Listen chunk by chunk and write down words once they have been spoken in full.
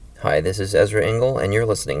Hi, this is Ezra Engel, and you're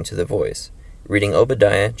listening to The Voice, reading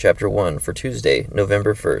Obadiah chapter 1 for Tuesday,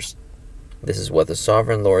 November 1st. This is what the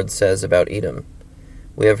Sovereign Lord says about Edom.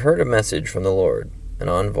 We have heard a message from the Lord. An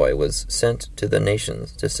envoy was sent to the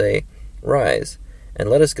nations to say, "Rise,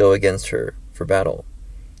 and let us go against her for battle.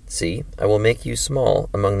 See, I will make you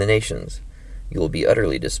small among the nations. You will be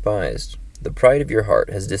utterly despised. The pride of your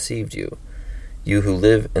heart has deceived you, you who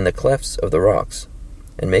live in the clefts of the rocks,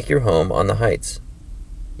 and make your home on the heights.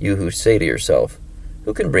 You who say to yourself,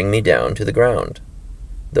 'Who can bring me down to the ground?'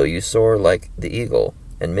 Though you soar like the eagle,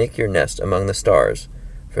 and make your nest among the stars,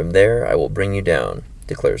 from there I will bring you down,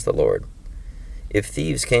 declares the Lord. If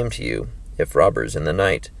thieves came to you, if robbers in the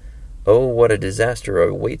night, oh, what a disaster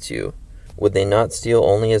awaits you! Would they not steal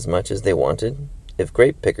only as much as they wanted? If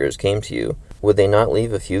grape pickers came to you, would they not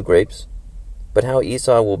leave a few grapes? But how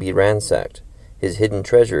Esau will be ransacked, his hidden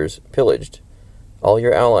treasures pillaged. All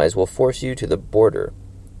your allies will force you to the border.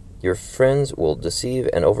 Your friends will deceive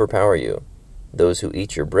and overpower you. Those who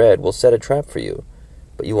eat your bread will set a trap for you,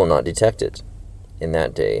 but you will not detect it. In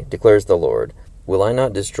that day, declares the Lord, will I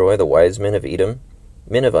not destroy the wise men of Edom,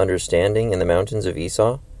 men of understanding in the mountains of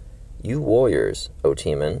Esau? You warriors, O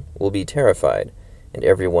Teman, will be terrified, and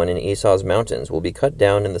everyone in Esau's mountains will be cut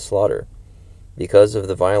down in the slaughter. Because of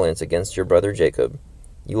the violence against your brother Jacob,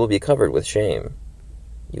 you will be covered with shame.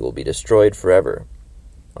 You will be destroyed forever.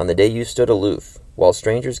 On the day you stood aloof, while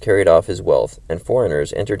strangers carried off his wealth, and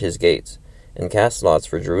foreigners entered his gates, and cast lots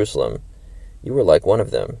for Jerusalem, you were like one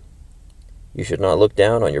of them. You should not look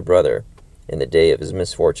down on your brother in the day of his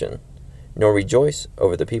misfortune, nor rejoice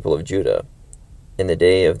over the people of Judah in the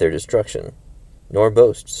day of their destruction, nor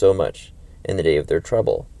boast so much in the day of their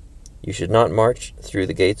trouble. You should not march through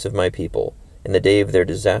the gates of my people in the day of their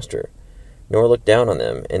disaster, nor look down on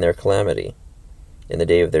them in their calamity, in the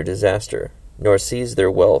day of their disaster, nor seize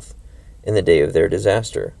their wealth in the day of their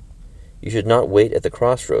disaster. You should not wait at the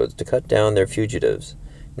crossroads to cut down their fugitives,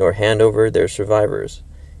 nor hand over their survivors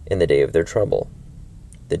in the day of their trouble.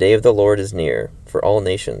 The day of the Lord is near for all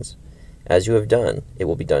nations. As you have done, it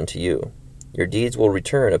will be done to you. Your deeds will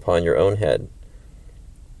return upon your own head.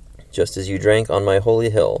 Just as you drank on my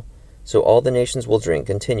holy hill, so all the nations will drink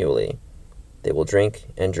continually. They will drink,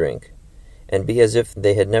 and be as if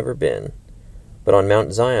they had never been. But on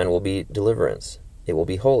Mount Zion will be deliverance. It will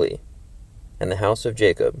be holy. And the house of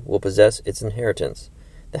Jacob will possess its inheritance.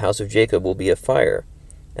 The house of Jacob will be a fire,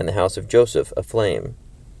 and the house of Joseph a flame.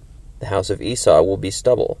 The house of Esau will be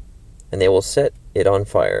stubble, and they will set it on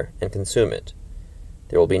fire and consume it.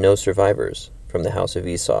 There will be no survivors from the house of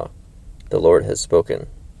Esau. The Lord has spoken.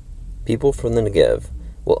 People from the Negev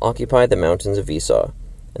will occupy the mountains of Esau,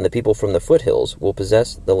 and the people from the foothills will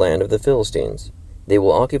possess the land of the Philistines. They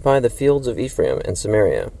will occupy the fields of Ephraim and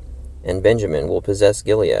Samaria, and Benjamin will possess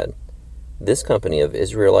Gilead. This company of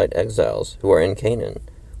Israelite exiles who are in Canaan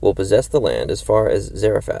will possess the land as far as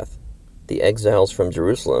Zarephath. The exiles from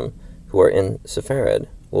Jerusalem who are in Sepharad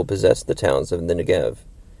will possess the towns of the Negev.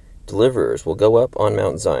 Deliverers will go up on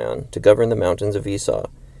Mount Zion to govern the mountains of Esau,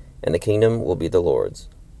 and the kingdom will be the Lord's.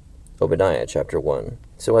 Obadiah chapter 1.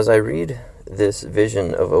 So as I read this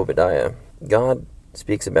vision of Obadiah, God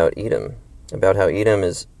speaks about Edom, about how Edom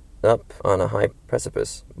is up on a high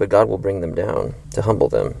precipice, but God will bring them down to humble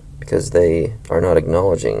them because they are not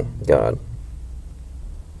acknowledging God.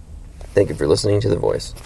 Thank you for listening to The Voice.